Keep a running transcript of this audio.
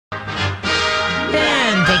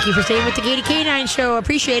Thank you for staying with the Katie K9 Show.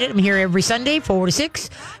 Appreciate it. I'm here every Sunday, 4 to 6.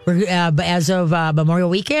 As of Memorial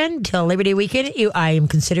Weekend till Labor Day weekend, I am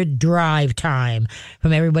considered drive time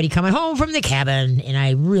from everybody coming home from the cabin. And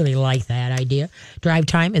I really like that idea. Drive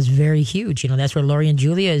time is very huge. That's where Lori and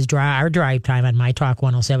Julia is our drive time on My Talk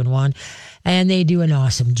 107.1. And they do an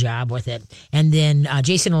awesome job with it. And then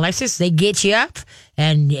Jason and Alexis, they get you up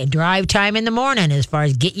and drive time in the morning as far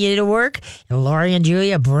as getting you to work. And Lori and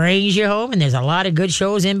Julia brings you home, and there's a lot of good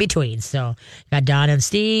shows in between. So got Don and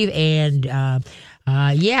Steve and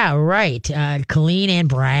Colleen and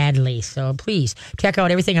Bradley. So please check out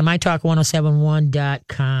everything on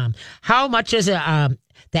mytalk1071.com. How much does the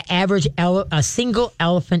average a single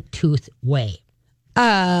elephant tooth weigh?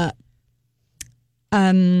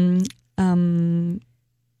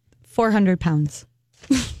 400 pounds.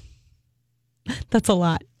 That's a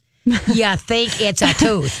lot. Yeah, think it's a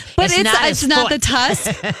tooth. But it's not the tusk.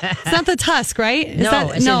 It's not the tusk, right?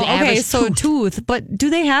 Okay, so tooth. But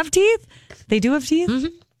do they have teeth? They do have teeth?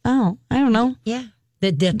 Mm-hmm. Oh, I don't know. Yeah.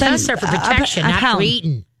 The tusks are for protection, not for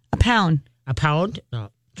eating. A pound?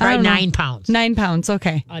 No. Try 9 pounds. 9 pounds,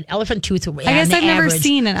 okay. An elephant tooth. I guess I've never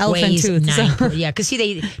seen an elephant tooth. Yeah, because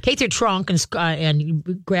they take their trunk and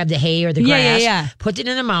grab the hay or the grass, put it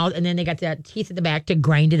in their mouth, and then they got the teeth at the back to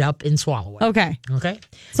grind it up and swallow it. Okay.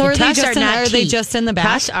 So are they just in the back?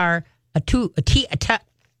 Tusks are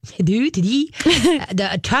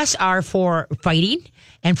the tusks are for fighting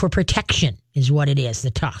and for protection is what it is,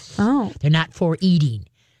 the tusks. Oh. They're not for eating.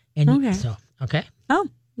 Okay. Oh,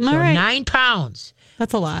 all right. 9 pounds.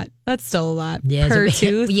 That's a lot. That's still a lot. Yeah, per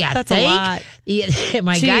tooth. Yeah, that's a lot. Yeah,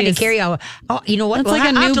 my God, to carry out. Oh, you know what? That's like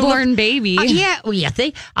a newborn baby. I'll have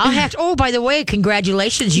to. Oh, by the way,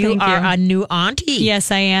 congratulations! You are a new auntie. Yes,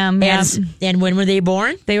 I am. And when were they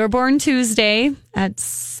born? They were born Tuesday at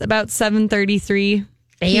about 7:33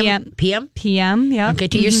 p.m. Yeah. Okay,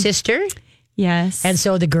 to your sister. Yes. And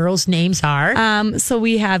so the girls' names are? So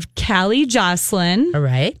we have Callie Jocelyn. All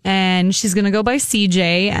right. And she's going to go by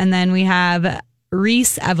CJ. And then we have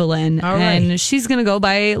Reese Evelyn. All right. And she's going to go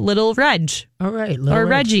by Little Reg. All right. Or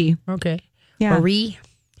Reggie. Okay. Yeah. Or Ree.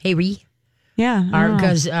 Hey, Ree. Yeah.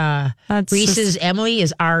 Because Reese's Emily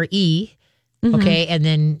is R-E. Mm-hmm. Okay. And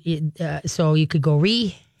then, so you could go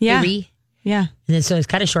Ree. Yeah. Hey, Ree. Yeah. And then so it's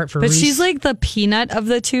kind of short for Reese. But she's like the peanut of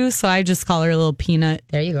the two, so I just call her Little Peanut.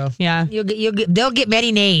 There you go. Yeah. They'll get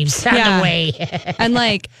many names on the way. And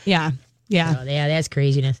yeah. Oh, yeah, that's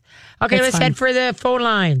craziness. Okay, let's head for the phone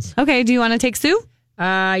lines. Okay, do you want to take Sue?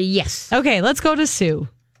 Yes. Okay, let's go to Sue.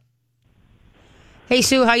 Hey,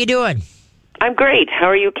 Sue, how you doing? I'm great. How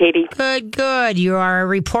are you, Katie? Good. You are a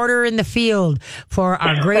reporter in the field for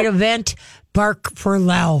our great event, Bark for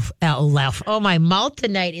Life. Oh, my mouth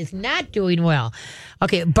tonight is not doing well.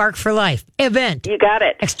 Okay, Bark for Life event. You got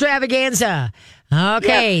it. Extravaganza.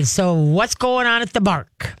 Okay, So what's going on at the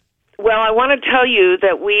Bark? Well, I want to tell you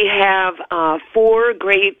that we have 4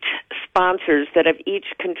 great sponsors that have each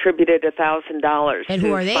contributed $1,000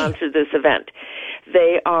 to sponsor this event.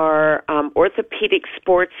 They are Orthopedic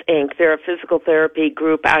Sports, Inc. They're a physical therapy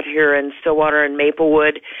group out here in Stillwater and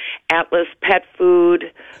Maplewood, Atlas Pet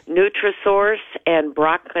Food, Nutrisource, and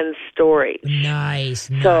Brockman Story. Nice.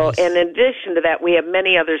 So in addition to that, we have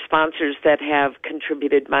many other sponsors that have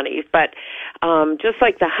contributed money. But just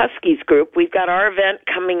like the Huskies group, we've got our event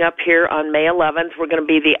coming up here on May 11th. We're going to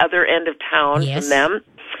be the other end of town from them.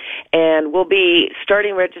 And we'll be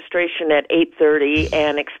starting registration at 8:30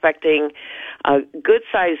 and expecting a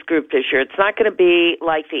good-sized group this year. It's not going to be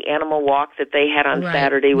like the animal walk that they had on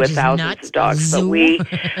Saturday with thousands of dogs, but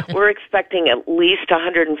we're expecting at least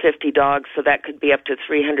 150 dogs, so that could be up to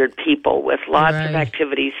 300 people with lots of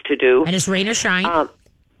activities to do. And it's rain or shine?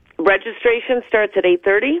 Registration starts at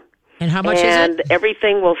 8:30. And how much is it? And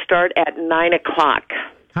everything will start at 9 o'clock.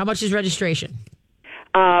 How much is registration?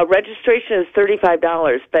 Registration is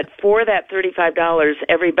 $35, but for that $35,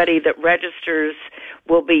 everybody that registers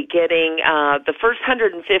will be getting, the first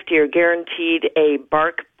 150 are guaranteed a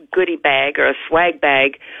Bark goodie bag or a swag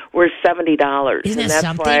bag worth $70. Isn't and that's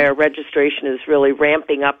something? Why our registration is really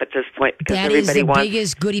ramping up at this point because everybody wants. That is the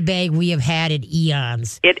biggest goodie bag we have had in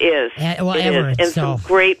eons. It is. Ever. And some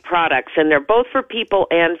great products, and they're both for people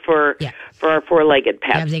and for our four-legged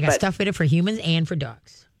pets. Yeah, they got stuff in it for humans and for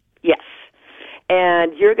dogs. Yes.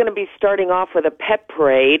 And you're going to be starting off with a pet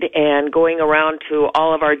parade and going around to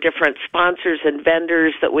all of our different sponsors and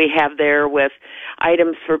vendors that we have there with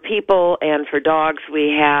items for people and for dogs. We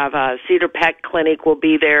have Cedar Pet Clinic will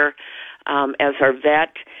be there as our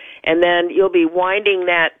vet. And then you'll be winding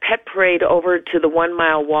that pet parade over to the 1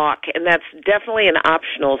 mile walk. And that's definitely an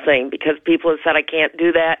optional thing because people have said, I can't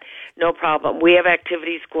do that. No problem. We have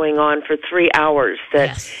activities going on for 3 hours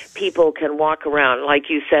that people can walk around. Like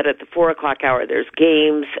you said, at the 4 o'clock hour, there's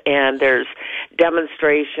games and there's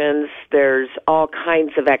demonstrations. There's all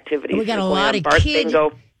kinds of activities. We got a lot of kids.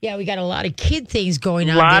 Yeah, we got a lot of kid things going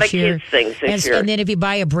on this year. A lot of kids things this year. And then if you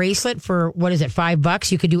buy a bracelet for, what is it,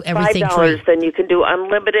 $5, you can do everything $5, free. then you can do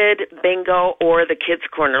unlimited bingo or the kids'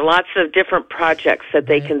 corner. Lots of different projects that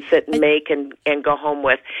they can sit and make and go home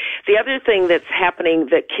with. The other thing that's happening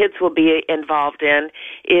that kids will be involved in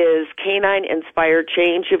is Canine Inspired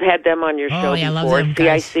Change. You've had them on your show before, I love them,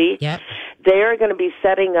 CIC. Yep. They're going to be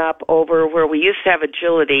setting up over where we used to have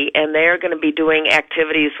agility, and they're going to be doing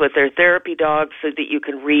activities with their therapy dogs so that you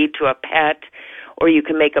can read to a pet, or you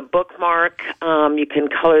can make a bookmark. You can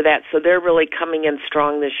color that. So they're really coming in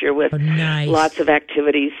strong this year with lots of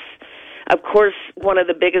activities. Of course, one of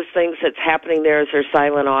the biggest things that's happening there is their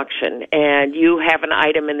silent auction, and you have an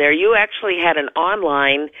item in there. You actually had an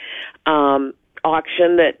online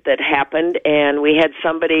auction that happened, and we had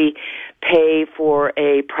somebody pay for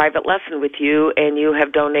a private lesson with you, and you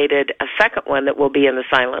have donated a second one that will be in the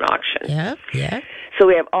silent auction. Yeah. So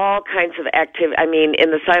we have all kinds of activity. I mean,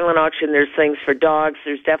 in the silent auction, there's things for dogs.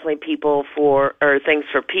 There's definitely things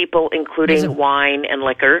for people, including wine and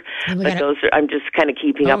liquor. But those are, I'm just kind of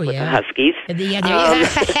keeping up with the Huskies.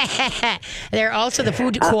 They're also the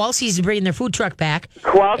food. Kowalski's bringing their food truck back.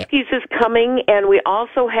 Kowalski's is coming, and we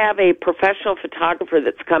also have a professional photographer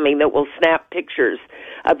that's coming that will snap pictures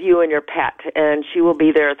of you and your pet, and she will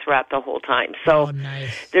be there throughout the whole time. So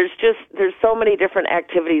there's so many different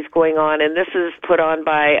activities going on, and this is put on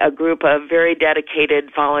by a group of very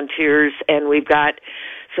dedicated volunteers, and we've got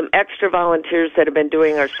some extra volunteers that have been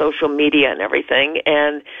doing our social media and everything.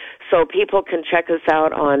 And so people can check us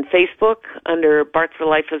out on Facebook under Bark for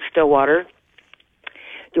Life of Stillwater. Do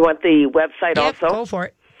you want the website also? Go for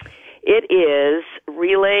it. It is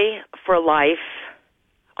Relay for Life,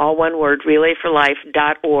 all one word,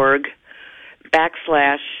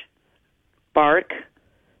 relayforlife.org/Bark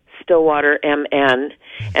Stillwater MN,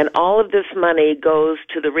 and all of this money goes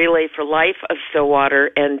to the Relay for Life of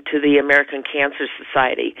Stillwater and to the American Cancer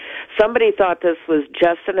Society. Somebody thought this was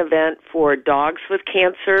just an event for dogs with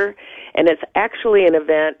cancer, and it's actually an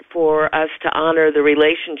event for us to honor the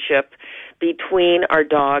relationship between our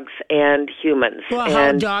dogs and humans. Well,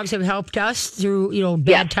 how dogs have helped us through,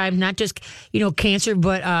 bad times, not just, cancer,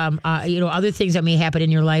 but, other things that may happen in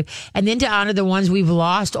your life. And then to honor the ones we've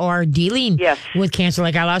lost or are dealing with cancer.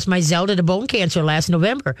 Like I lost my Zelda to bone cancer last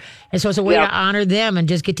November. And so it's a way to honor them and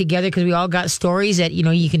just get together because we all got stories that,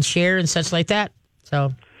 you can share and such like that.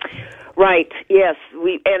 So... Right. Yes.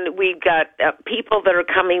 We've got people that are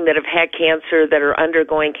coming that have had cancer that are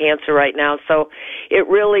undergoing cancer right now. So it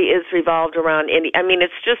really is revolved around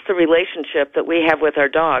it's just the relationship that we have with our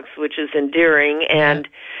dogs, which is endearing, and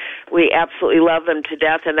we absolutely love them to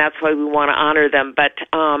death, and that's why we want to honor them. But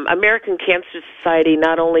American Cancer Society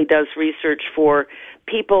not only does research for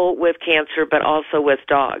people with cancer, but also with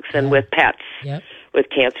dogs and with pets with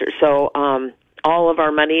cancer. So all of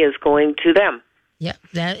our money is going to them. Yeah,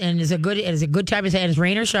 it is a good time. It's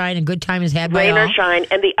rain or shine, and good time is had by all. Rain or shine,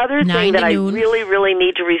 and the other thing that I really, really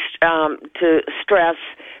need to stress,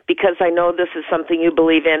 because I know this is something you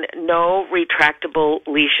believe in: no retractable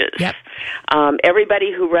leashes. Yep.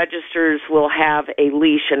 Everybody who registers will have a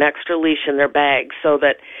leash, an extra leash in their bag, so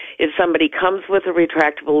that if somebody comes with a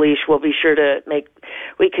retractable leash, we'll be sure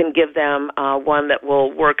we can give them one that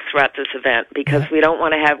will work throughout this event, because we don't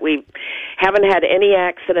want to we haven't had any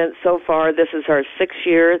accidents so far. This is our 6th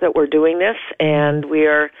year that we're doing this, and we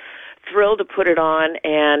are thrilled to put it on,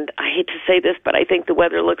 and I hate to say this, but I think the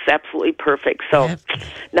weather looks absolutely perfect. So,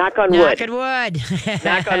 knock on wood. Knock on wood.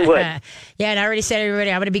 Knock on wood. Yeah, and I already said to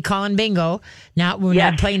everybody, I'm going to be calling bingo. We're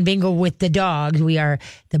not playing bingo with the dogs. We are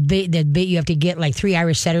you have to get like 3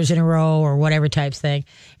 Irish setters in a row or whatever types thing.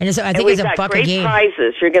 And I think it's a buck a game.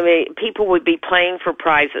 Prizes. People would be playing for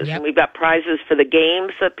prizes, and we've got prizes for the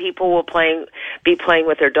games that people will be playing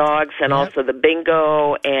with their dogs, and also the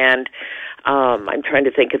bingo and. I'm trying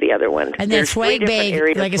to think of the other one. And that swag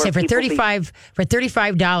bag, like I said, for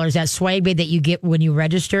 $35, that swag bag that you get when you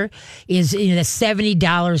register is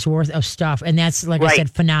 $70 worth of stuff, and that's I said,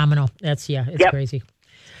 phenomenal. That's it's crazy.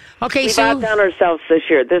 Okay, we've outdone ourselves this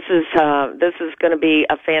year. This is going to be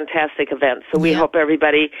a fantastic event. So we hope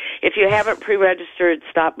everybody, if you haven't pre-registered,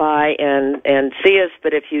 stop by and see us.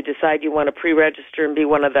 But if you decide you want to pre-register and be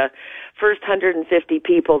one of the first 150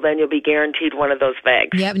 people, then you'll be guaranteed one of those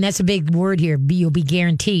bags. Yep, and that's a big word here. You'll be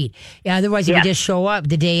guaranteed. Yeah, otherwise, if you just show up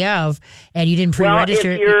the day of and you didn't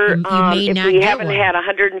pre-register, you may not get one. If we haven't had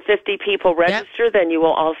 150 people register, then you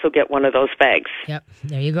will also get one of those bags. Yep,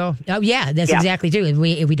 there you go. Oh, yeah, that's exactly true. If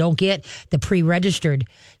we don't get the pre-registered,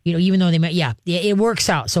 even though they might, it works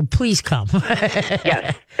out. So please come.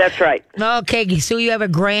 Yes, that's right. Okay, Sue, you have a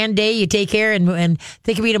grand day. You take care, and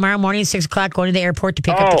think of me tomorrow morning, 6 o'clock, going to the airport to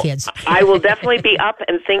pick up the kids. I will definitely be up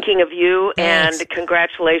and thinking of you, and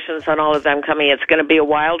congratulations on all of them coming. It's going to be a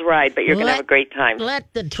wild ride, but you're going to have a great time.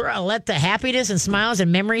 Let the happiness and smiles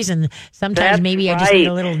and memories, and sometimes I just need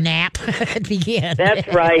a little nap begin. That's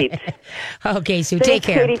right. Okay, Sue, take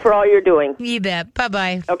care. Katie, for all you're doing. You bet.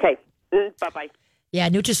 Bye-bye. Okay. Bye-bye. Yeah,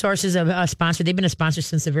 Nutrisource is a sponsor. They've been a sponsor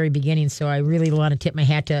since the very beginning, so I really want to tip my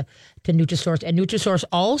hat to Nutrisource. And Nutrisource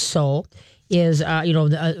also is, I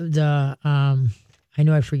know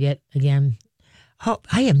I forget again. Oh,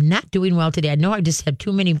 I am not doing well today. I know I just have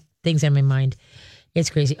too many things on my mind. It's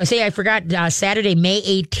crazy. Oh, I forgot, Saturday, May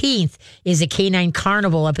 18th is a Canine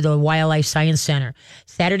Carnival up at the Wildlife Science Center.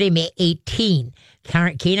 Saturday, May 18th.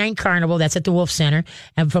 Canine Carnival, that's at the Wolf Center,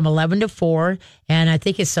 and from 11 to 4, and I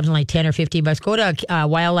think it's something like 10 or 15 bucks. Go to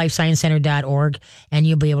wildlifesciencecenter.org, and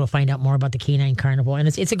you'll be able to find out more about the Canine Carnival. And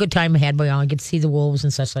it's a good time ahead, by all. You get to see the wolves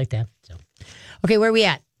and such like that. So, okay, where are we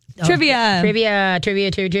at? Trivia.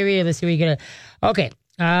 Let's see what you get. Okay.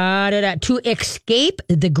 To escape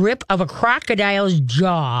the grip of a crocodile's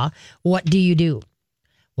jaw, what do you do?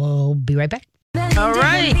 We'll be right back. All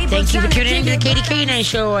right. Thank you for tuning in to the Katie K9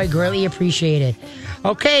 Show. I greatly appreciate it.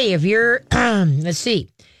 Okay, if you're, let's see.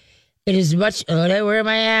 It is much, where am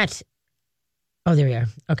I at? Oh, there we are.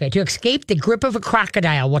 Okay, to escape the grip of a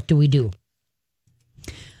crocodile, what do we do?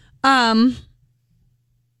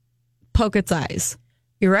 Poke its eyes.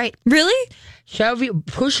 You're right. Really?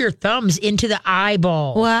 Push your thumbs into the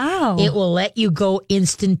eyeball. Wow. It will let you go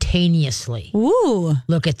instantaneously. Ooh.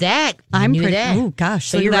 Look at that. I'm pretty. That. Oh, gosh.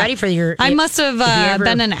 So you're ready for your... I must have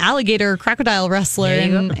been an alligator crocodile wrestler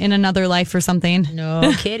in another life or something.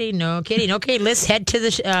 No kidding. Okay, let's head to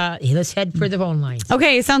let's head for the phone lines.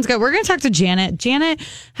 Okay, sounds good. We're going to talk to Janet. Janet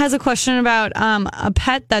has a question about a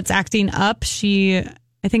pet that's acting up. She...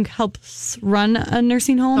 I think helps run a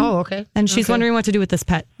nursing home. Oh, okay. And she's wondering what to do with this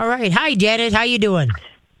pet. All right. Hi, Janet. How you doing?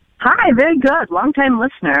 Hi, very good. Long-time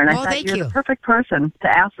listener. And I thought you're the perfect person to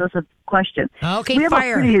ask us a question. Okay,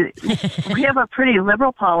 fire. We have a pretty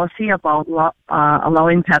liberal policy about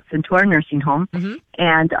allowing pets into our nursing home. Mm-hmm.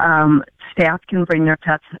 And staff can bring their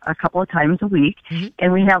pets a couple of times a week. Mm-hmm.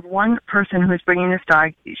 And we have one person who's bringing this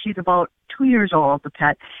dog. She's about 2 years old, the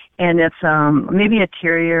pet, and it's maybe a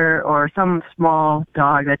terrier or some small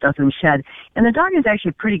dog that doesn't shed. And the dog is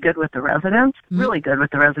actually pretty good with the residents, really good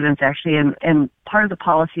with the residents, actually. And part of the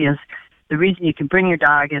policy is the reason you can bring your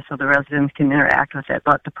dog is so the residents can interact with it.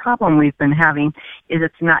 But the problem we've been having is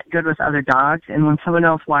it's not good with other dogs. And when someone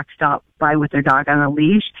else walks by with their dog on a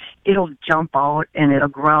leash, it'll jump out and it'll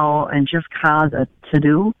growl and just cause a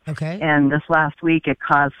to-do. Okay. And this last week, it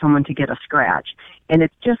caused someone to get a scratch. And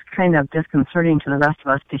it's just kind of disconcerting to the rest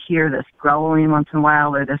of us to hear this growling once in a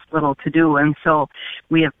while or this little to-do. And so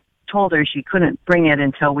we have told her she couldn't bring it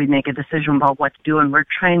until we make a decision about what to do. And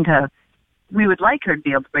we would like her to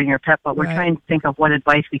be able to bring her pet, but we're trying to think of what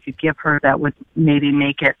advice we could give her that would maybe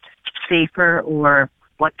make it safer or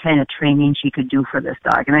what kind of training she could do for this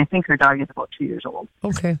dog. And I think her dog is about 2 years old.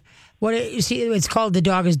 Okay. It's called the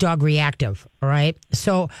dog is dog reactive, all right?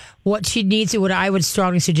 So what she needs, what I would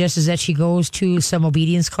strongly suggest is that she goes to some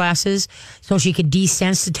obedience classes so she can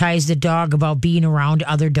desensitize the dog about being around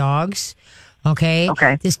other dogs. Okay.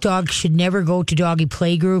 This dog should never go to doggy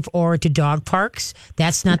playgroup or to dog parks.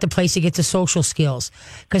 That's not the place to get the social skills.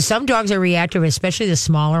 Because some dogs are reactive, especially the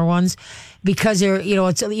smaller ones, because they're, you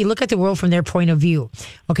look at the world from their point of view.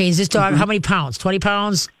 Okay, is this dog how many pounds? 20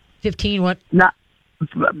 pounds? 15? What? Not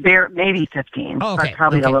maybe 15, but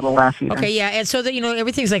probably a little less even. Okay, yeah, and so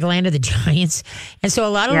everything's like Land of the Giants, and so a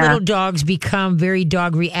lot of little dogs become very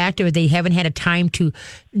dog reactive. They haven't had a time to,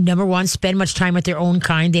 number one, spend much time with their own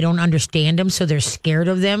kind. They don't understand them, so they're scared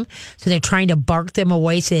of them. So they're trying to bark them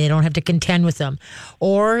away so they don't have to contend with them.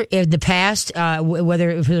 Or in the past, whether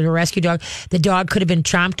if it was a rescue dog, the dog could have been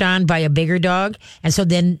chomped on by a bigger dog, and so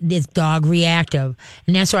then it's dog reactive.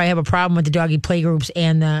 And that's why I have a problem with the doggy playgroups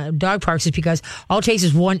and the dog parks, is because I'll take takes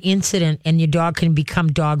is one incident and your dog can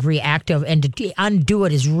become dog reactive, and to undo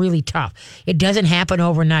it is really tough. It doesn't happen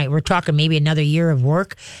overnight. We're talking maybe another year of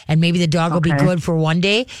work, and maybe the dog will be good for one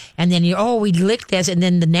day, and then we licked this, and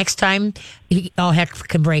then the next time all heck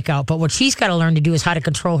can break out. But what she's got to learn to do is how to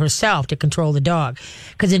control herself to control the dog.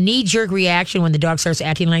 Because a knee-jerk reaction when the dog starts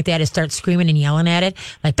acting like that is start screaming and yelling at it,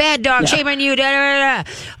 like, bad dog, shame on you, da, da,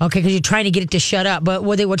 da. Okay, because you're trying to get it to shut up. But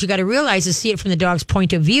what you got to realize is see it from the dog's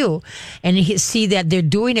point of view and see that they're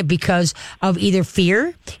doing it because of either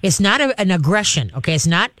fear. It's not an aggression, okay?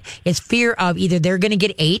 It's fear of either they're going to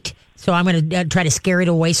get ate, so I'm going to try to scare it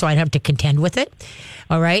away so I'd have to contend with it.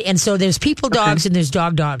 All right. And so there's people dogs and there's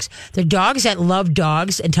dogs. There are dogs that love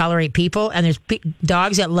dogs and tolerate people, and there's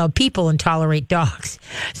dogs that love people and tolerate dogs.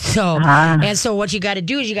 So, and so what you got to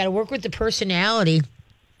do is you got to work with the personality.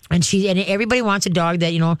 And everybody wants a dog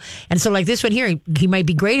that, and so like this one here, he might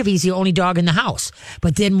be great if he's the only dog in the house.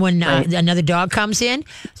 But then when another dog comes in,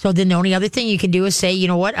 so then the only other thing you can do is say, you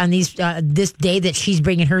know what, on this day that she's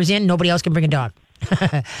bringing hers in, nobody else can bring a dog.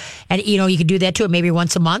 And you could do that to her maybe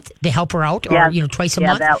once a month to help her out, or twice a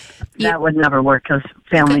month. That would never work because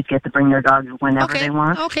families get to bring their dogs whenever they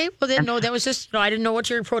want. Okay, well then that was just I didn't know what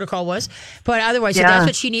your protocol was, but otherwise, so that's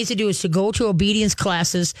what she needs to do is to go to obedience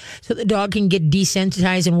classes so the dog can get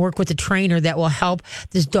desensitized and work with a trainer that will help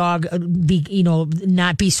this dog be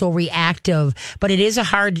not be so reactive. But it's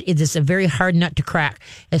a very hard nut to crack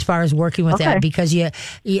as far as working with that, because you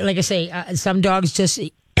like I say, some dogs just.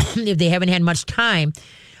 If they haven't had much time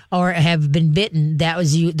or have been bitten,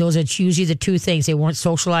 those are usually the two things. They weren't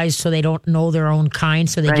socialized, so they don't know their own kind,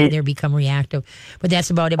 so they become reactive. But that's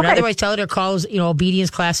about it. But otherwise, tell her to call obedience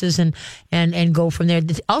classes and go from there.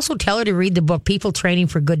 Also, tell her to read the book People Training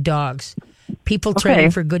for Good Dogs. People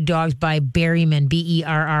Training for Good Dogs by Berryman,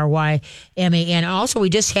 Berryman. Also, we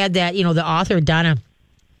just had that, the author, Donna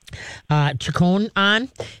Chacon on.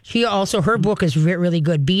 Her book is really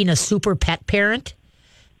good, Being a Super Pet Parent.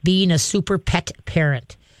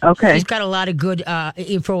 Okay. She's got a lot of good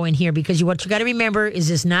info in here, because what you got to remember is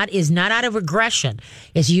this is not out of aggression.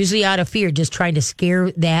 It's usually out of fear, just trying to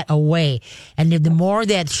scare that away. And the more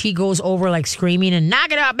that she goes over like screaming and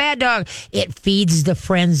knock it out, bad dog, it feeds the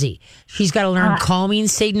frenzy. She's got to learn calming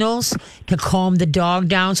signals to calm the dog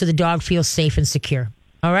down so the dog feels safe and secure.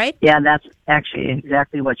 All right? Yeah, that's actually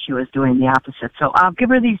exactly what she was doing, the opposite. So I'll give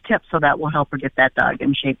her these tips so that will help her get that dog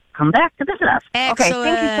in shape. Come back to visit us. Excellent. Okay,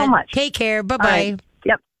 thank you so much. Take care. Bye-bye. Right.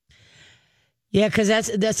 Yep. Yeah, because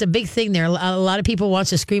that's a big thing there. A lot of people want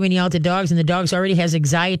to scream and yell at the dogs, and the dogs already has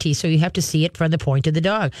anxiety, so you have to see it from the point of the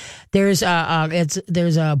dog. There's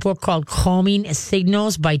a book called Calming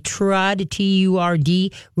Signals by Trud,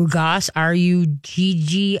 T-U-R-D, Ruggis,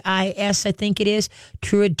 R-U-G-G-I-S, I think it is.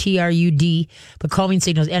 Trud, T-R-U-D, but Calming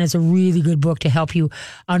Signals, and it's a really good book to help you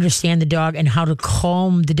understand the dog and how to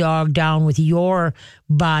calm the dog down with your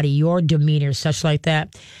body, your demeanor, such like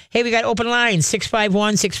that. Hey, we got open lines,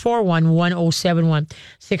 651-641-1071.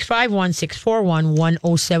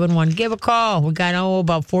 651-641-1071. Give a call. We got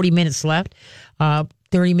about 40 minutes left. 30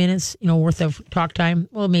 minutes, worth of talk time.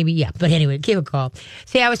 Well, maybe, yeah. But anyway, give a call.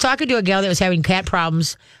 See, I was talking to a gal that was having cat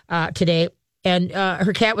problems today, and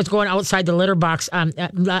her cat was going outside the litter box. I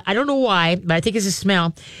don't know why, but I think it's a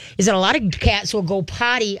smell. Is that a lot of cats will go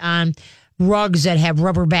potty on rugs that have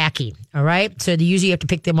rubber backing, all right? So they usually have to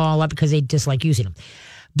pick them all up because they just like using them.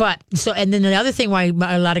 And then the other thing why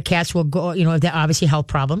a lot of cats will go, they're obviously health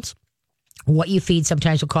problems. What you feed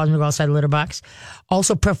sometimes will cause them to go outside the litter box.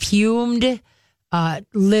 Also, perfumed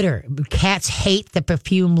litter. Cats hate the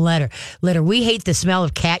perfumed litter. We hate the smell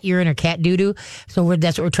of cat urine or cat doo-doo. So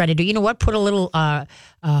that's what we're trying to do. You know what? Put a little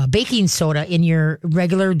baking soda in your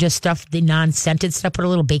regular just stuff, the non-scented stuff. Put a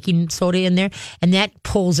little baking soda in there, and that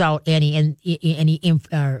pulls out any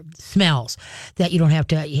smells that you won't have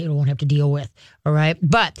to deal with. All right.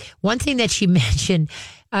 But one thing that she mentioned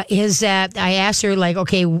is that I asked her, like,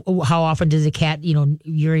 okay, how often does the cat,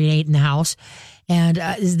 urinate in the house? And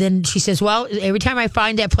then she says, well, every time I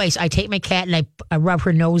find that place, I take my cat and I rub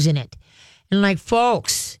her nose in it. And like,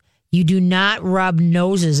 folks, you do not rub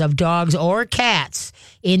noses of dogs or cats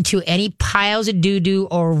into any piles of doo-doo,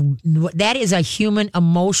 or that is a human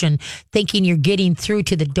emotion, thinking you're getting through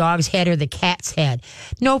to the dog's head or the cat's head.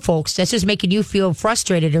 No, folks, that's just making you feel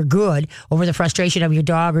frustrated or good over the frustration of your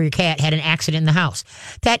dog or your cat had an accident in the house.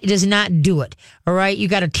 That does not do it. All right, you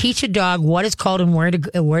got to teach a dog what it's called and where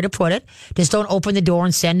to put it. Just don't open the door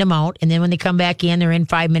and send them out. And then when they come back in, they're in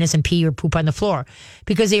 5 minutes and pee or poop on the floor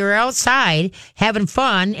because they were outside having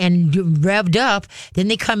fun and revved up. Then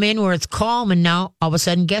they come in where it's calm, and now all of a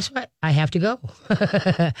sudden, guess what? I have to go.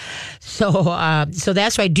 So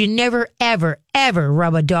that's why do never, ever, ever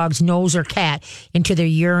rub a dog's nose or cat into their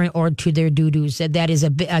urine or to their doo-doos. That is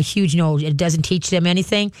a huge no. It doesn't teach them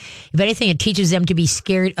anything. If anything, it teaches them to be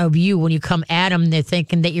scared of you. When you come at them, they're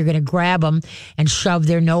thinking that you're going to grab them and shove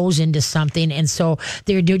their nose into something. And so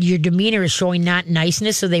your demeanor is showing not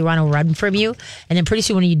niceness, so they want to run from you. And then pretty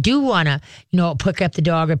soon when you do want to, pick up the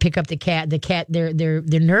dog or pick up the cat,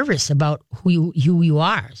 they're nervous about who you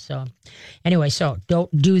are. So anyway, so don't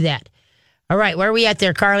do that. All right, where are we at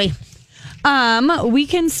there, Carly? We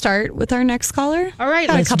can start with our next caller. All right,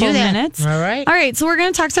 got let's a couple do that. of minutes. All right. All right, so we're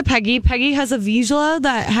going to talk to Peggy. Peggy has a Vizsla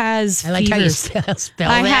that has I like how you fevers. spell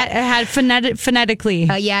I that. had phonetically.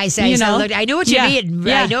 Yeah, I know what you mean.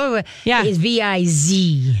 Yeah. I know Yeah. it's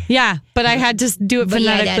VIZ. Yeah, but I had to do it But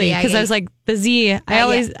yeah, phonetically because I was like the Z. I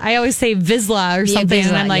always say Vizsla or something,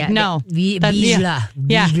 and I'm like, no, Vizsla.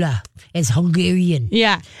 Yeah. Vizsla. It's Hungarian.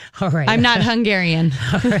 Yeah. All right. I'm not Hungarian.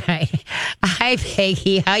 All right. Hi,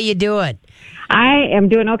 Peggy. How you doing? I am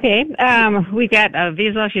doing okay. We got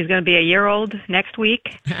Vizsla. She's going to be a year old next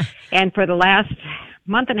week. And for the last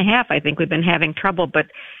month and a half, I think we've been having trouble. But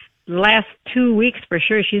the last 2 weeks, for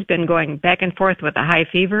sure, she's been going back and forth with a high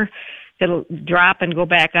fever. It'll drop and go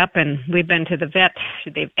back up. And we've been to the vet.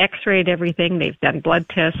 They've x-rayed everything. They've done blood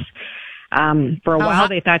tests. For a while,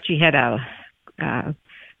 they thought she had a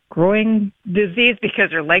growing disease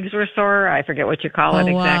because her legs were sore. I forget what you call it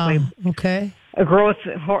exactly. Wow. Okay. A growth,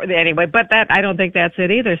 anyway, but I don't think that's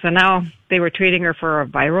it either. So now they were treating her for a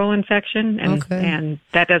viral infection, and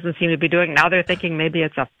that doesn't seem to be doing. Now they're thinking maybe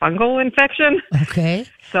it's a fungal infection. Okay.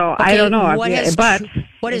 So I don't know.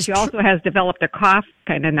 But she also has developed a cough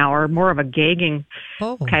kind of now, or more of a gagging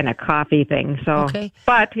kind of coughy thing. So,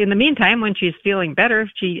 but in the meantime, when she's feeling better,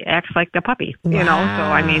 she acts like a puppy. Wow. So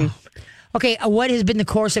I mean. Okay, what has been the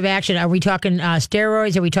course of action? Are we talking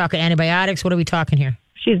steroids? Are we talking antibiotics? What are we talking here?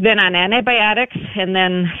 She's been on antibiotics and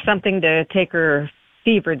then something to take her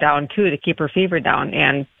fever down too, to keep her fever down.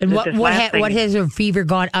 And what has her fever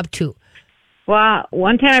gone up to? Well,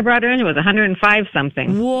 one time I brought her in, it was 105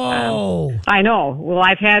 something. Whoa! I know. Well,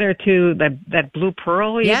 I've had her to that Blue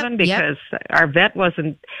Pearl because our vet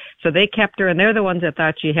wasn't. So they kept her, and they're the ones that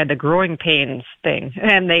thought she had the growing pains thing,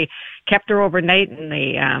 and they kept her overnight, and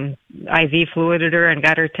they IV fluided her and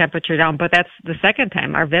got her temperature down. But that's the second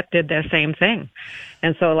time our vet did the same thing,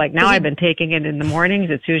 and so now I've been taking it in the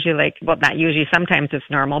mornings. It's usually not usually. Sometimes it's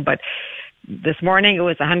normal, but this morning it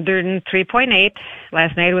was 103.8.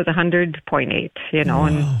 Last night it was 100.8.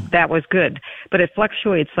 And that was good. But it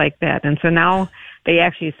fluctuates like that, and so now they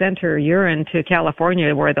actually sent her urine to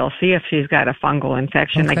California where they'll see if she's got a fungal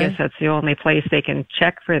infection. I guess that's the only place they can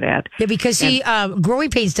check for that. Yeah, because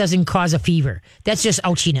growing pains doesn't cause a fever. That's just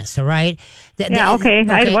ouchiness, all right? Okay.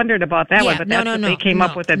 I wondered about that one, but that's what they came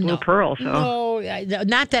up with at Blue Pearl. So. No,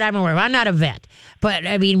 not that I'm aware of. I'm not a vet. But,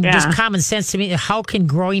 I mean, just common sense to me, how can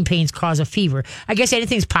growing pains cause a fever? I guess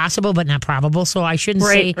anything's possible, but not probable, so I shouldn't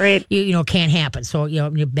say, can't happen. So,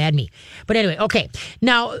 bad me. But anyway, okay.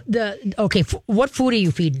 Now, what food are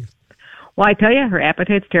you feeding? Well, I tell you, her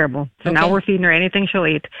appetite's terrible. So now we're feeding her anything she'll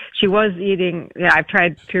eat. She was eating, I've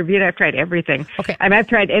tried Purvita, I've tried everything. Okay. I've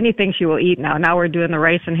tried anything she will eat now. Now we're doing the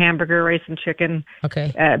rice and hamburger, rice and chicken.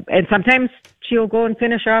 Okay. And sometimes she'll go and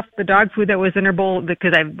finish off the dog food that was in her bowl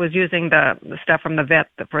because I was using the stuff from the vet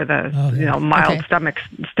for the mild stomach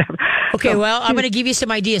stuff. Okay, well, I'm going to give you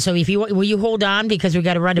some ideas. So will you hold on because we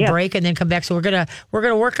got to run a break and then come back. So we're gonna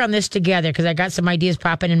work on this together because I got some ideas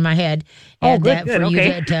popping in my head and good. for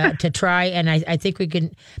you to try. And I think we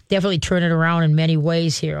can definitely turn it around in many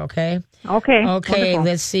ways here. Okay. Okay. Wonderful.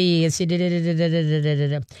 Let's see. If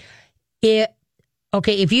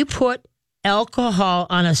you put alcohol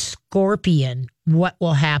on a scorpion, what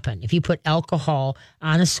will happen? If you put alcohol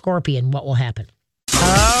on a scorpion, what will happen? All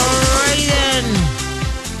righty then.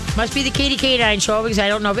 Must be the Katie K9 show because I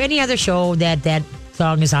don't know of any other show that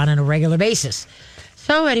song is on a regular basis.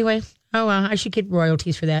 So anyway, I should get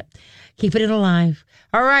royalties for that. Keeping it alive.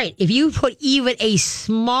 All right. If you put even a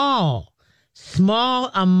small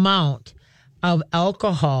amount of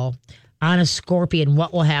alcohol on a scorpion,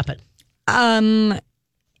 what will happen?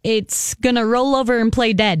 It's gonna roll over and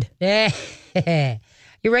play dead. You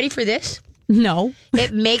ready for this? No.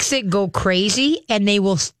 It makes it go crazy and they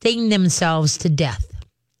will sting themselves to death.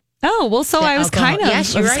 Oh, well, so I was kind of,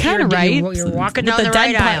 yes, you're right. You're walking down the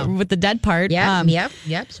right aisle. With the dead part. Yep.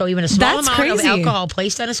 So even a small amount of alcohol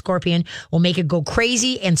placed on a scorpion will make it go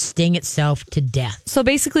crazy and sting itself to death. So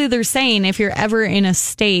basically they're saying if you're ever in a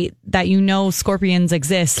state that you know scorpions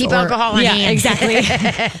exist. Keep alcohol in hand. Yeah, exactly.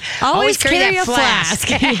 Always carry a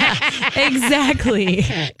flask. Yeah, exactly.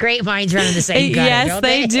 Great minds run in the same gutter, yes, don't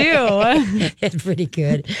they do. It's pretty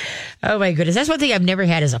good. Oh, my goodness. That's one thing I've never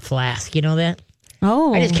had is a flask. You know that?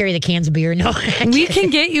 Oh, I just carry the cans of beer. No, we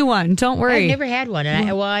can get you one. Don't worry. I've never had one.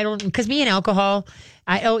 And I don't, because me and alcohol,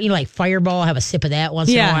 I don't, like Fireball, I have a sip of that once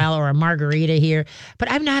in a while, or a margarita here.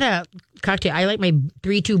 But I'm not a cocktail. I like my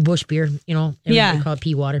 3-2 Busch beer, They call it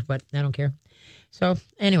pea water, but I don't care. So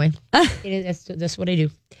anyway, that's what I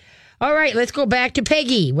do. All right, let's go back to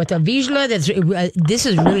Peggy with a Vizsla. This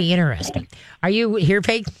is really interesting. Are you here,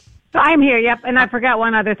 Peg? I'm here, yep. And I forgot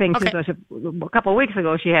one other thing, too. Okay. So a couple of weeks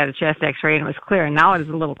ago, she had a chest x-ray, and it was clear, and now it is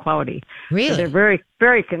a little cloudy. Really? So they're very,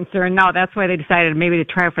 very concerned now. That's why they decided maybe to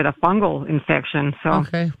try for the fungal infection. So.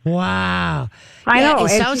 Okay. Wow. I know.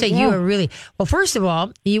 It sounds like you are really... Well, first of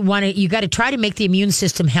all, you got to try to make the immune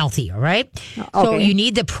system healthy, all right? Okay. So you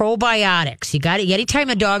need the probiotics. You got to... Anytime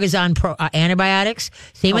a dog is on antibiotics,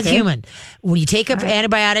 same with human. When you take an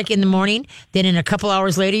antibiotic in the morning, then in a couple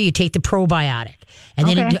hours later, you take the probiotic.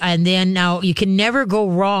 And then now you can never go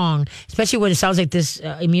wrong, especially when it sounds like this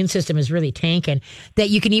immune system is really tanking, that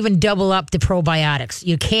you can even double up the probiotics.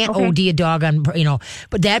 You can't OD a dog on, but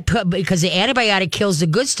because the antibiotic kills the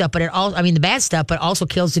good stuff, but the bad stuff, but also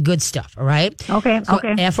kills the good stuff. All right. Okay.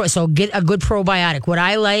 So get a good probiotic. What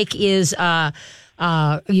I like is, you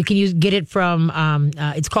can get it from,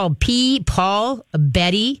 it's called Paul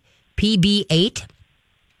Betty PB8.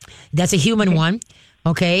 That's a human one.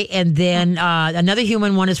 Okay, and then another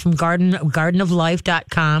human one is from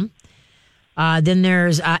gardenoflife.com. Then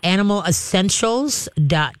there's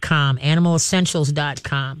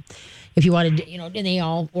animalessentials.com. If you wanted, and they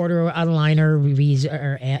all order online or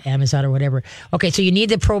Amazon or whatever. Okay, so you need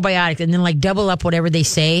the probiotic and then double up whatever they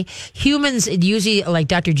say. Humans, usually, like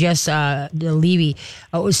Dr. Jess Levy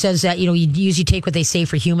says that, you usually take what they say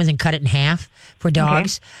for humans and cut it in half for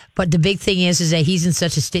dogs. Okay. But the big thing is that he's in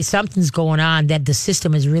such a state, something's going on that the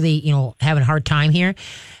system is really, having a hard time here.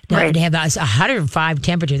 Right. To have 105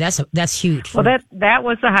 temperature, that's huge. Well, that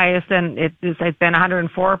was the highest, and it's been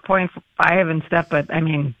 104.5 and stuff. But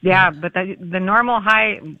but the normal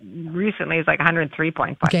high recently is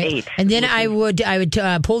 103.8. Okay. And then I would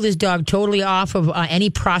pull this dog totally off of any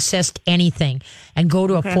processed anything and go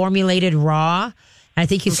to a formulated raw. I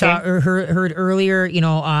think you saw or heard earlier,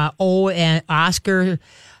 and Oscar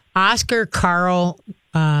Carl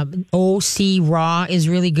OC Raw is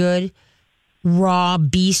really good. Raw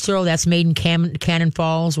Bistro, that's made in Cannon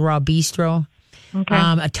Falls, Raw Bistro. Okay.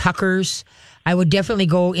 A Tucker's. I would definitely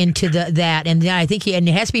go into that. And then I think and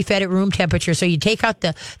it has to be fed at room temperature. So you take out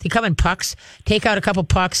they come in pucks, take out a couple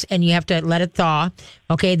pucks, and you have to let it thaw.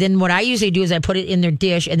 Okay, then what I usually do is I put it in their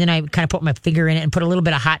dish, and then I kind of put my finger in it and put a little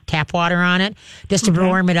bit of hot tap water on it just to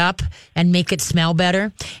warm it up and make it smell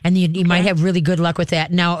better. And you might have really good luck with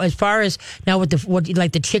that. Now, as far as with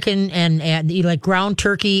the chicken and you like ground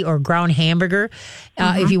turkey or ground hamburger,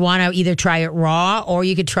 if you want to either try it raw or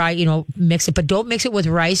you could try mix it, but don't mix it with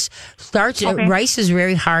rice. Rice is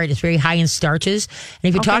very hard. It's very high in starches. And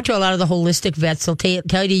if you talk to a lot of the holistic vets, they'll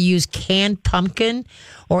tell you to use canned pumpkin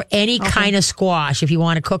or any kind of squash. If you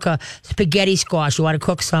want to cook a spaghetti squash, you want to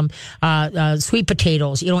cook some sweet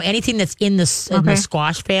potatoes, anything that's in the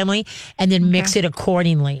squash family, and then mix it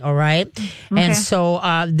accordingly, all right? And so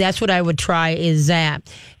that's what I would try is that.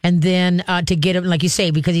 And then to get him, like you say,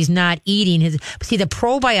 because he's not eating the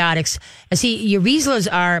probiotics, your Vizslas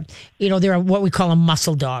are, they're what we call a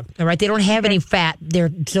muscle dog, all right? They don't have any fat.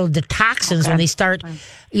 So the toxins, when they start,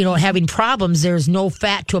 having problems, there's no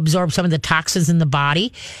fat to absorb some of the toxins in the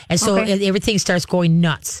body. And so everything starts going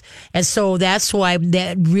nuts. And so that's why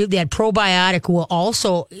that probiotic will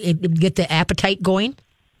also get the appetite going.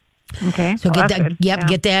 Okay. So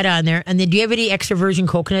get that on there. And then do you have any extra virgin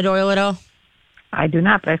coconut oil at all? I do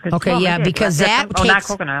not. Because that takes not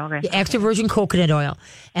coconut oil. Okay. Extra virgin coconut oil,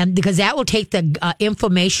 and because that will take the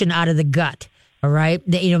inflammation out of the gut. All right,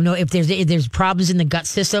 if there's problems in the gut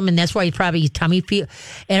system, and that's why you probably tummy feel.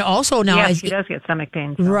 And also now, she does get stomach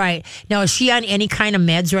pain. So. Right now, is she on any kind of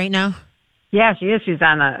meds right now? Yeah, she is. She's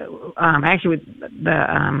on actually with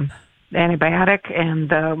the antibiotic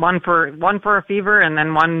and one for a fever, and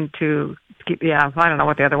then one to keep. Yeah, I don't know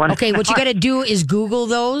what the other one. Okay, what you got to do is Google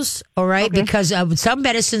those. All right, because some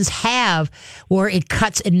medicines have where it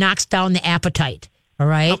knocks down the appetite. All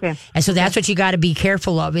right. Okay. And so that's what you got to be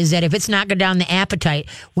careful of, is that if it's knocking down the appetite,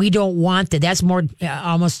 we don't want that. That's more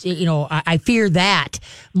almost, I fear that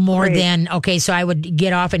more than, okay, so I would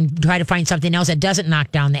get off and try to find something else that doesn't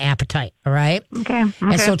knock down the appetite. All right. Okay.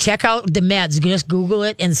 And so check out the meds. Just Google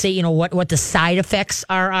it and see, what the side effects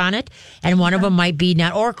are on it. And one of them might be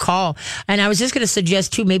not, or call. And I was just going to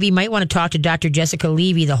suggest too, maybe you might want to talk to Dr. Jessica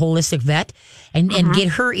Levy, the holistic vet, and get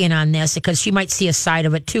her in on this, because she might see a side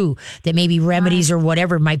of it too, that maybe remedies or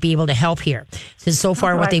whatever might be able to help here. Since so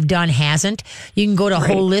far what they've done hasn't. You can go to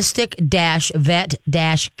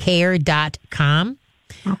holistic-vet-care.com.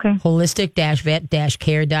 Okay.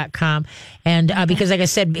 Holistic-vet-care.com. And because, like I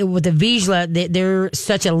said, with the Vizsla, they're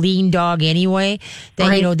such a lean dog anyway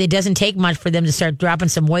that, it doesn't take much for them to start dropping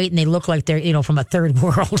some weight, and they look like they're, from a third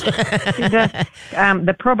world. The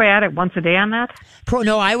probiotic once a day on that?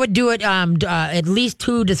 No, I would do it at least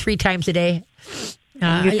 2 to 3 times a day.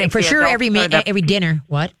 For sure, every dinner.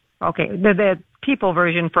 What? Okay. The people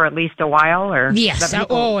version for at least a while, or yes, at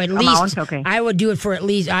least. Okay. I would do it for at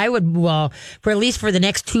least. For the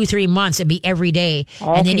next 2-3 months. It'd be every day,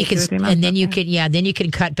 and then you can, then you can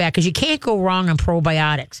cut back, because you can't go wrong on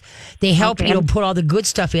probiotics. They help put all the good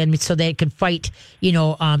stuff in so that it can fight.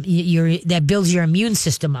 That builds your immune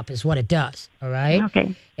system up, is what it does. All right.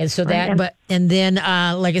 Okay. And so then,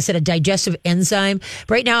 like I said, a digestive enzyme.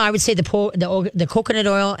 Right now, I would say the coconut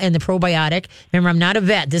oil and the probiotic. Remember, I'm not a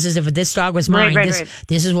vet. This is, if this dog was mine,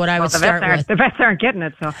 this is what I would start with. The vets aren't getting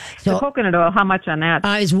it. So the coconut oil, how much on that?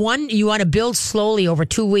 Is one, you want to build slowly over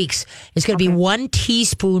 2 weeks. It's going to be 1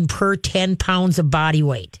 teaspoon per 10 pounds of body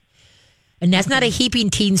weight. And that's not a heaping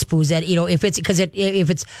teaspoon. That, if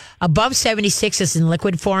it's above 76, it's in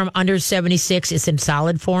liquid form. Under 76, it's in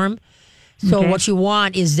solid form. So what you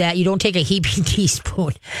want is that you don't take a heaping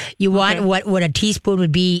teaspoon. You want what a teaspoon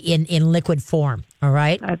would be in liquid form. All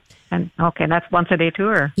right. And that's once a day too,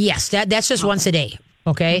 or? Yes, that's just once a day.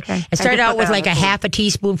 Okay. I started out with like a half a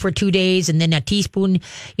teaspoon for 2 days, and then a teaspoon,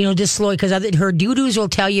 just slowly, because her doo-doos will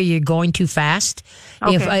tell you you're going too fast.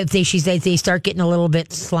 If they start getting a little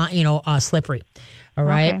bit slippery. All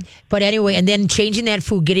right. Okay. But anyway, and then changing that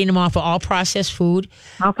food, getting them off of all processed food.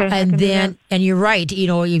 Okay. And you're right,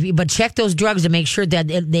 but check those drugs to make sure that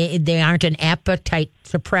they aren't an appetite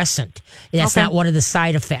suppressant. That's not one of the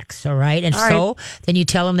side effects. All right. And then you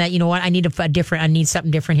tell them that, I need I need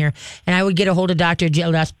something different here. And I would get a hold of Dr.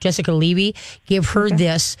 Jessica Levy, give her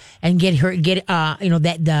this, and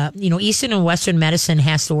Eastern and Western medicine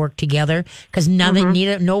has to work together, because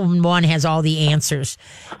no one has all the answers.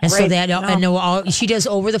 And so that, she does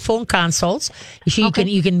over the phone consults. You can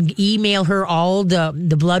email her all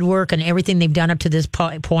the blood work and everything they've done up to this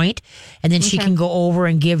point, and then she can go over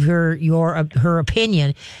and give her her opinion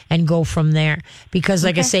and go from there. Because,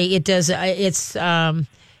 like I say, it does. That's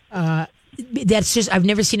just, I've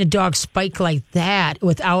never seen a dog spike like that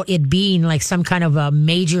without it being like some kind of a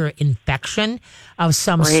major infection of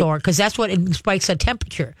some sort. Because that's what it spikes a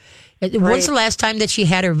temperature. When's the last time that she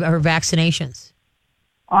had her vaccinations?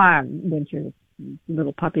 When she was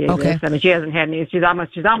little puppy, I guess. I mean, she hasn't had any. She's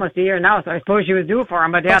almost a year now, so I suppose she was due for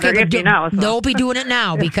them. But they're iffy now. So. Don't be doing it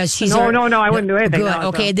now, because she's no. I wouldn't do anything. Good. Now,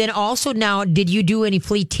 okay. So. Then also now, did you do any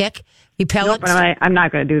flea tick repellents? Nope, I'm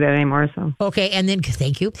not going to do that anymore. So okay, and then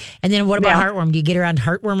thank you. And then what about heartworm? Do you get her on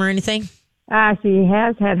heartworm or anything? She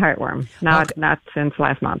has had heartworm. Not since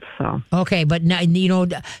last month. So okay, but now,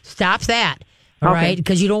 stop that. All right,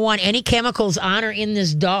 because you don't want any chemicals on or in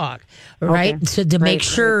this dog. All right, so to make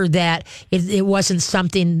sure that it wasn't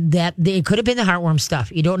something that it could have been the heartworm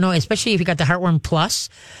stuff. You don't know, especially if you got the heartworm plus,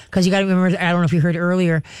 because you got to remember. I don't know if you heard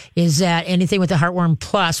earlier, is that anything with the heartworm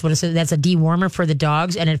plus, that's a dewormer for the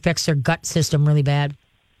dogs, and it affects their gut system really bad.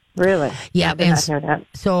 Really? Yeah. I did not hear that.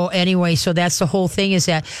 So anyway, that's the whole thing, is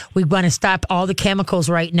that we want to stop all the chemicals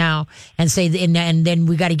right now and say, and then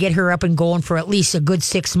we got to get her up and going for at least a good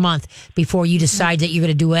 6 months before you decide that you're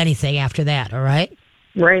going to do anything after that. All right.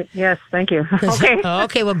 Right. Yes. Thank you. Okay.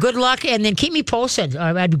 Okay. Well, good luck, and then keep me posted.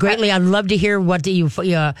 I'd love to hear what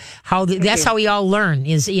that's how we all learn,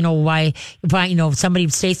 is why if somebody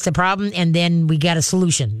states the problem and then we got a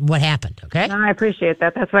solution. What happened? Okay. No, I appreciate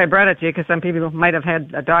that. That's why I brought it to you, because some people might have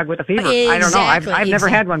had a dog with a fever. Exactly, I don't know. I've never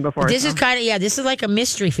had one before. This is this is like a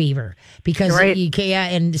mystery fever, because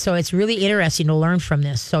and so it's really interesting to learn from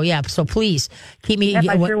this. So so please keep me. Yes,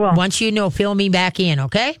 I sure will. Once fill me back in.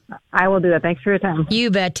 Okay. I will do that. Thanks for your time. You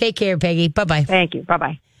bet. Take care, Peggy. Bye-bye. Thank you.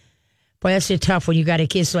 Bye-bye. Boy, that's a tough when you got a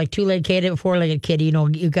kid. It's like two-legged kid and four-legged kid.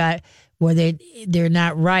 You got where they're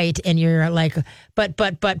not right, and you're like, but.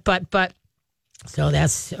 So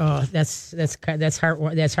that's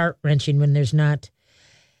heart-wrenching when there's not.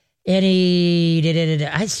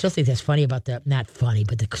 I still think that's funny about not funny,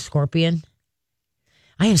 but the scorpion.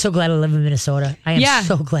 I am so glad I live in Minnesota. I am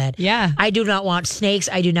so glad. Yeah. I do not want snakes.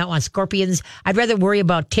 I do not want scorpions. I'd rather worry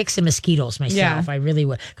about ticks and mosquitoes myself. I really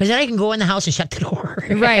would. Because then I can go in the house and shut the door.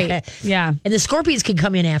 Right. Yeah. And the scorpions can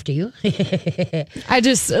come in after you. I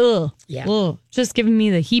just, just giving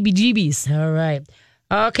me the heebie-jeebies. All right.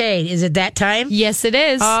 Okay. Is it that time? Yes, it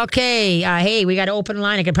is. Okay. Hey, we got an open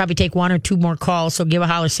line. I could probably take one or two more calls. So give a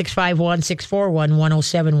holler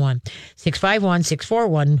 651-641-1071.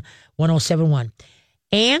 651-641-1071.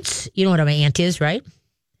 Ants, you know what an ant is, right?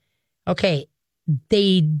 Okay.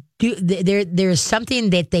 They do. There's something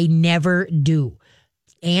that they never do.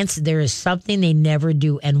 Ants, there is something they never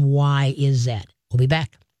do. And why is that? We'll be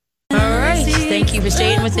back. All right. Thank you for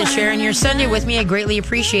staying with us, sharing your Sunday with me. I greatly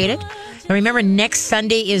appreciate it. And remember, next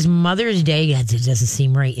Sunday is Mother's Day. It doesn't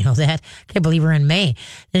seem right, you know that? I can't believe we're in May.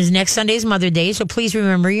 Next Sunday is Mother's Day, so please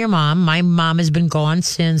remember your mom. My mom has been gone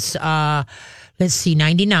since,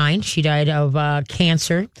 99. She died of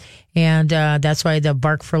cancer, and that's why the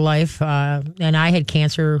Bark for Life. And I had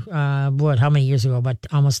cancer, how many years ago? But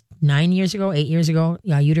almost 8 years ago,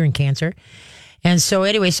 uterine cancer. And so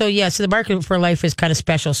anyway, so the Bark for Life is kind of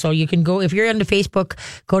special. So you can go, if you're on the Facebook,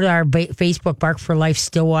 go to our Facebook, Bark for Life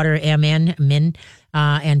Stillwater MN,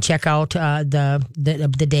 and check out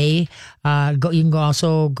the day. You can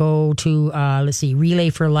also go to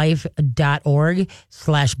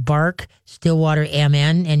relayforlife.org/Bark Stillwater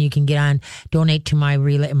MN, and you can get on, donate to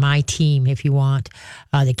my team if you want,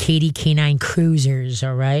 the Katie Canine Cruisers.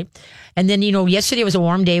 All right. And then, yesterday was a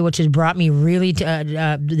warm day, which has brought me really to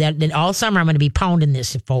that all summer I'm going to be pounding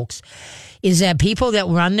this, folks, is that people that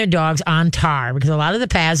run their dogs on tar, because a lot of the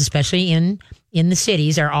paths, especially in the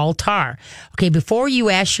cities, are all tar. Okay, before you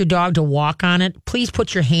ask your dog to walk on it, please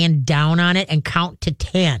put your hand down on it and count to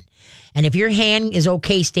 10. And if your hand is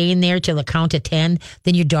okay staying there till the count of 10,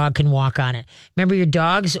 then your dog can walk on it. Remember, your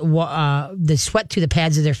dogs, the sweat through the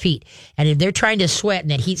pads of their feet. And if they're trying to sweat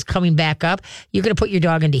and that heat's coming back up, you're going to put your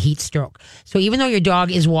dog into heat stroke. So even though your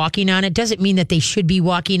dog is walking on it, doesn't mean that they should be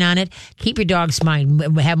walking on it. Keep your dog's mind.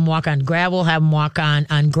 Have them walk on gravel, have them walk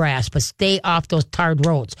on grass, but stay off those tarred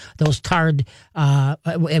roads. Those tarred,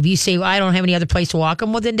 if you say, well, I don't have any other place to walk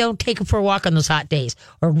them, well, then don't take them for a walk on those hot days.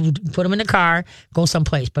 Or put them in the car, go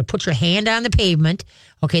someplace. But put your hand on the pavement,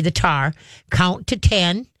 okay, the tar, count to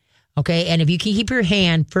 10, okay, and if you can keep your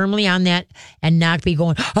hand firmly on that and not be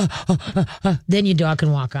going, then your dog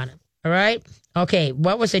can walk on it. All right? Okay,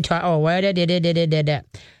 what was I talking? Oh, what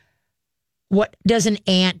does an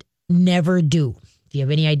ant never do? Do you have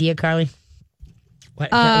any idea, Carly? What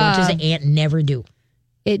does an ant never do?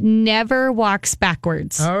 It never walks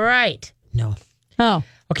backwards. All right. No. Oh.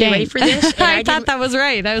 Okay, ready for this? I thought that was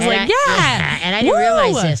right. I was like, yeah. And I didn't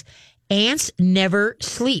realize this. Ants never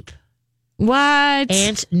sleep. What?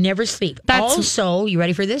 Ants never sleep. Also, you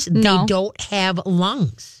ready for this? No. They don't have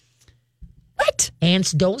lungs. What?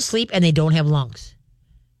 Ants don't sleep and they don't have lungs.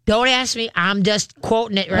 Don't ask me. I'm just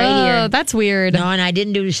quoting it right here. Oh, that's weird. No, and I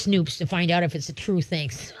didn't do the snoops to find out if it's a true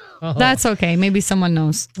thing. Oh. That's okay. Maybe someone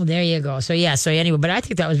knows. Well, there you go. So anyway, but I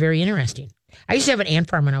think that was very interesting. I used to have an ant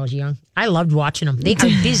farm when I was young. I loved watching them. They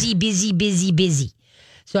are busy.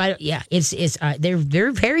 So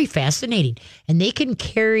they're very fascinating, and they can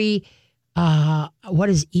carry what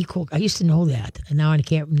is equal. I used to know that, and now I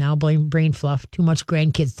can't. Now brain fluff. Too much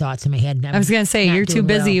grandkids thoughts in my head. I was going to say you're too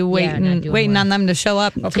busy waiting on them to show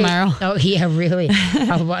up tomorrow. Oh yeah, really.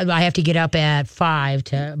 I have to get up at 5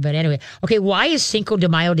 to. But anyway, okay. Why is Cinco de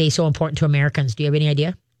Mayo Day so important to Americans? Do you have any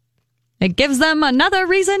idea? It gives them another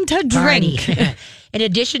reason to drink. In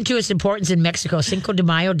addition to its importance in Mexico, Cinco de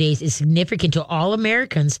Mayo Day is significant to all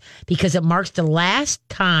Americans because it marks the last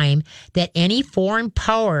time that any foreign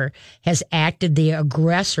power has acted the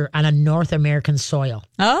aggressor on a North American soil.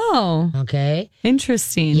 Oh. Okay.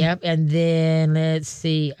 Interesting. Yep. And then let's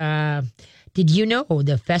see. Did you know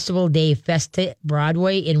the Festival de Festa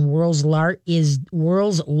Broadway in world's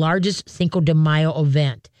largest Cinco de Mayo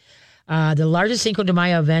event? The largest Cinco de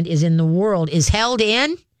Mayo event is held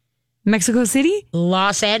in Mexico City?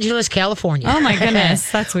 Los Angeles, California. Oh, my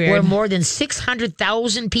goodness. That's weird. Where more than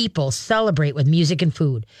 600,000 people celebrate with music and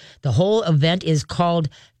food. The whole event is called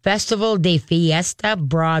Festival de Fiesta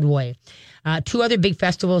Broadway. 2 other big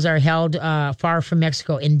festivals are held far from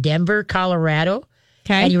Mexico in Denver, Colorado.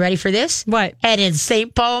 Okay. And you ready for this? What? And in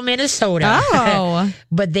St. Paul, Minnesota. Oh.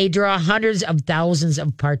 But they draw hundreds of thousands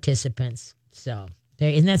of participants. So...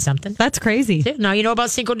 Isn't that something? That's crazy. Now you know about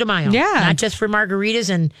Cinco de Mayo. Yeah. Not just for margaritas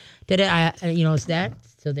and it's that.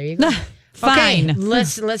 So there you go. Fine. Okay,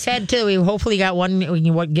 let's head to. We hopefully got one. We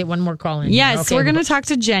can get one more call in. Yes, okay. We're going to talk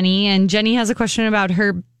to Jenny, and Jenny has a question about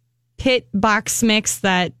her pit box mix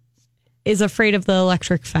that is afraid of the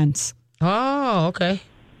electric fence. Oh, okay.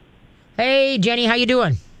 Hey, Jenny, how you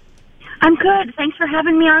doing? I'm good. Thanks for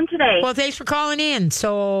having me on today. Well, thanks for calling in.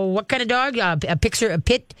 So, what kind of dog? A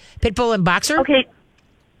pit bull and boxer? Okay.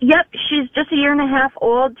 Yep, she's just 1.5 years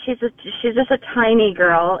old. She's just a tiny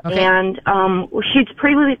girl, okay. And she's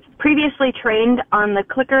previously trained on the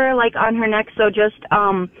clicker, like on her neck. So just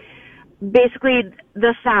basically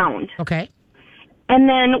the sound. Okay. And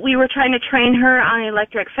then we were trying to train her on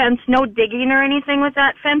electric fence. No digging or anything with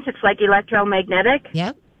that fence. It's like electromagnetic.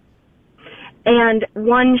 Yep. And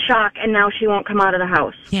one shock, and now she won't come out of the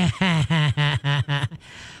house. Yeah.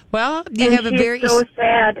 Well, you and have a very so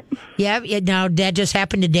sad. Yeah. Now, that just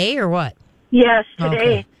happened today, or what? Yes,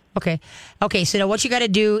 today. Okay. So now, what you got to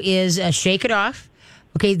do is shake it off.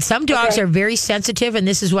 Okay. Some dogs are very sensitive, and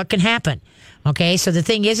this is what can happen. Okay. So the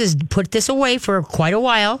thing is put this away for quite a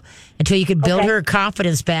while until you can build her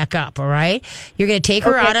confidence back up. All right. You're going to take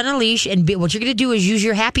her out on a leash, and what you're going to do is use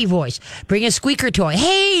your happy voice. Bring a squeaker toy.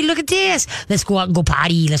 Hey, look at this. Let's go out and go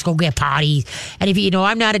potty. Let's go get potty. And if you know,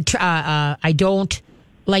 I'm not I don't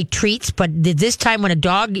like treats, but this time when a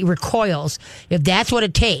dog recoils, if that's what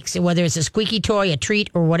it takes, whether it's a squeaky toy, a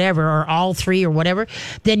treat, or whatever, or all three, or whatever,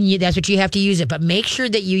 then that's what you have to use it. But make sure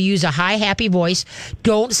that you use a high, happy voice.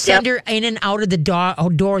 Don't send her in and out of the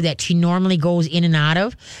door that she normally goes in and out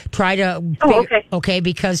of. Try to,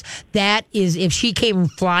 because that is, if she came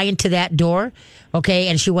flying to that door,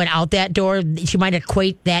 and she went out that door, she might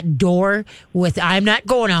equate that door with, I'm not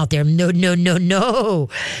going out there. No.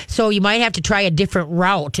 So you might have to try a different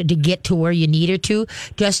route to get to where you need her to,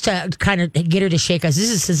 just to kind of get her to shake us.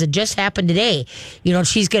 Since it just happened today,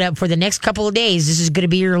 she's going to, for the next couple of days, this is going to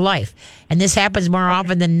be her life. And this happens more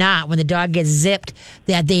often than not when the dog gets zipped,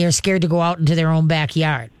 that they are scared to go out into their own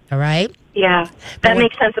backyard. All right? Yeah, that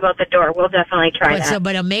makes sense about the door. We'll definitely try that.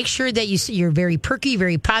 But make sure that you're very perky,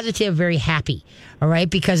 very positive, very happy. All right,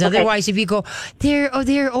 because otherwise, if you go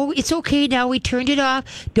it's okay now. We turned it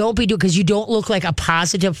off. Don't be doing, because you don't look like a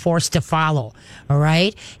positive force to follow. All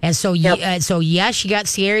right, and so she got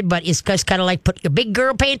scared, but it's just kind of like put your big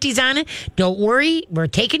girl panties on it. Don't worry, we're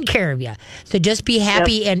taking care of you. So just be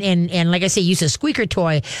happy and like I say, use a squeaker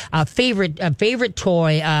toy, favorite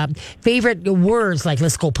toy, favorite words like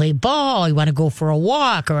let's go play ball. You want to go for a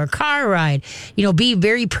walk or a car ride. Be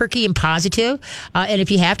very perky and positive. And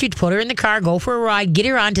if you have to, put her in the car, go for a ride. Get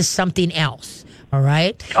her onto something else. All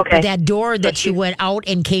right. Okay. But that door that she went out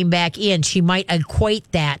and came back in, she might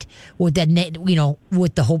equate that with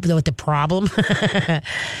with the problem.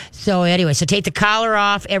 So anyway, take the collar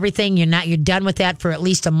off, everything. You're done with that for at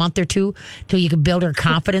least a month or two till you can build her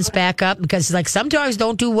confidence back up. Because like some dogs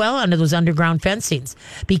don't do well under those underground fencings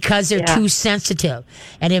because they're too sensitive.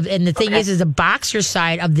 And the thing is the boxer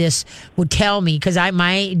side of this would tell me, because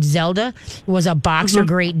my Zelda was a boxer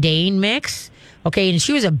Great Dane mix. Okay, and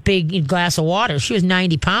she was a big glass of water. She was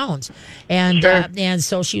 90 pounds. And and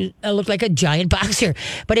so she looked like a giant boxer.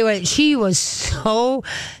 But anyway, she was so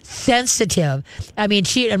sensitive. I mean,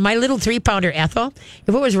 and my little 3-pounder Ethel,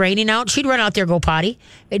 if it was raining out, she'd run out there, go potty.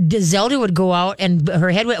 Zelda would go out and her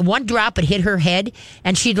head, one drop would hit her head,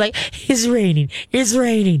 and she'd like, it's raining.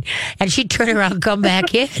 And she'd turn around, come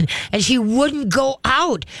back in, and she wouldn't go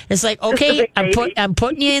out. It's like, okay, I'm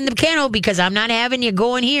putting you in the kennel because I'm not having you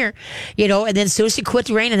go in here, and then as soon as it quits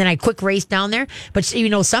raining, then I quick race down there. But,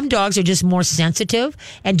 some dogs are just more sensitive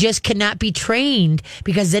and just cannot be trained,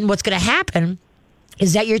 because then what's going to happen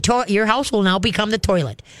is that your house will now become the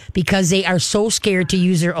toilet because they are so scared to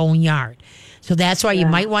use their own yard. So that's why you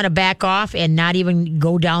might want to back off and not even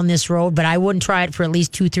go down this road. But I wouldn't try it for at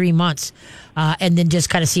least 2-3 months and then just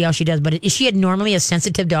kind of see how she does. But is she normally a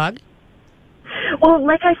sensitive dog? Well,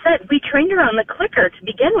 like I said, we trained her on the clicker to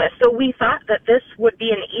begin with, so we thought that this would be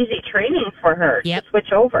an easy training for her to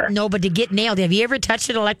switch over. No, but to get nailed, have you ever touched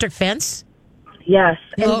an electric fence? Yes,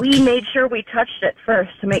 and we made sure we touched it first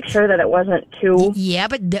to make sure that it wasn't too... Yeah,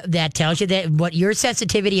 but that tells you that what your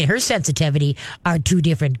sensitivity and her sensitivity are two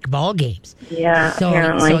different ball games. Yeah,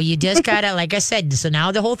 apparently. So you just got to, like I said, so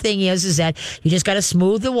now the whole thing is that you just got to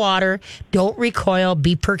smooth the water, don't recoil,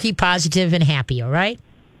 be perky, positive, and happy, all right?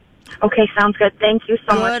 Okay, sounds good. Thank you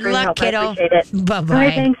so much for your help. Kiddo. I appreciate it. Bye-bye. All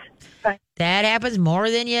right, thanks. Bye. That happens more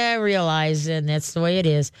than you realize, and that's the way it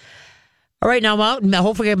is. All right, now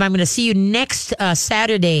hopefully I'm going to see you next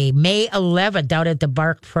Saturday, May 11th, out at the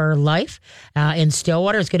Bark for Life in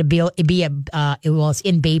Stillwater. It's going to be it's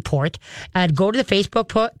in Bayport. Go to the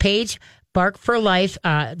Facebook page, Bark for Life,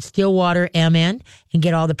 Stillwater MN, and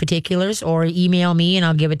get all the particulars, or email me and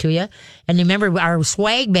I'll give it to you. And remember, our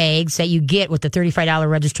swag bags that you get with the $35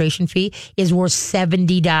 registration fee is worth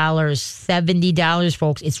 $70. $70,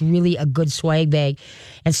 folks. It's really a good swag bag.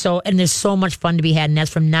 And there's so much fun to be had. And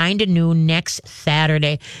that's from 9 to noon next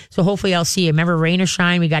Saturday. So hopefully I'll see you. Remember, rain or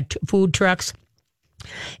shine, we got food trucks.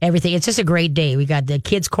 Everything. It's just a great day. We got the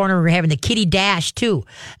kids' corner. We're having the kitty dash too.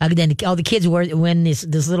 Then all the kids win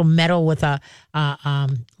this little medal with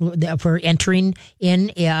for entering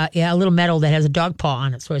in a little medal that has a dog paw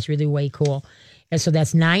on it. So it's really way cool. And so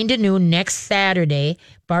that's 9 to noon next Saturday.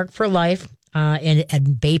 Bark for Life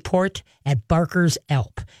at Bayport at Barker's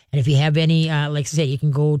Elp. And if you have any, like I said, you can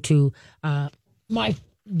go to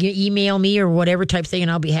email me or whatever type thing, and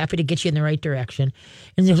I'll be happy to get you in the right direction.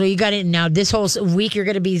 And so you got it now. This whole week, you're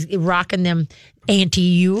going to be rocking them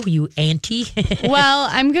you auntie. Well,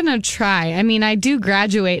 I'm going to try. I mean, I do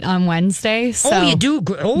graduate on Wednesday. So. Oh, you do?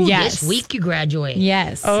 Oh, yes. This week you graduate.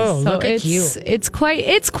 Yes. Oh, so look at you. It's quite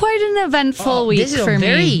an eventful week for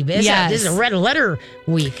me. This is a red letter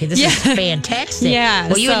week. This is fantastic. Yeah.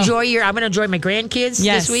 Well, I'm going to enjoy my grandkids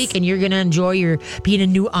this week, and you're going to enjoy being a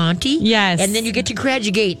new auntie. Yes. And then you get to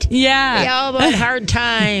graduate. Yeah. All about hard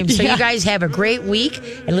times. So you guys have a great week,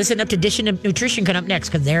 and listen up to Dish and Nutrition coming up next,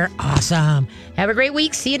 because they're awesome. Have a great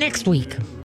week. See you next week.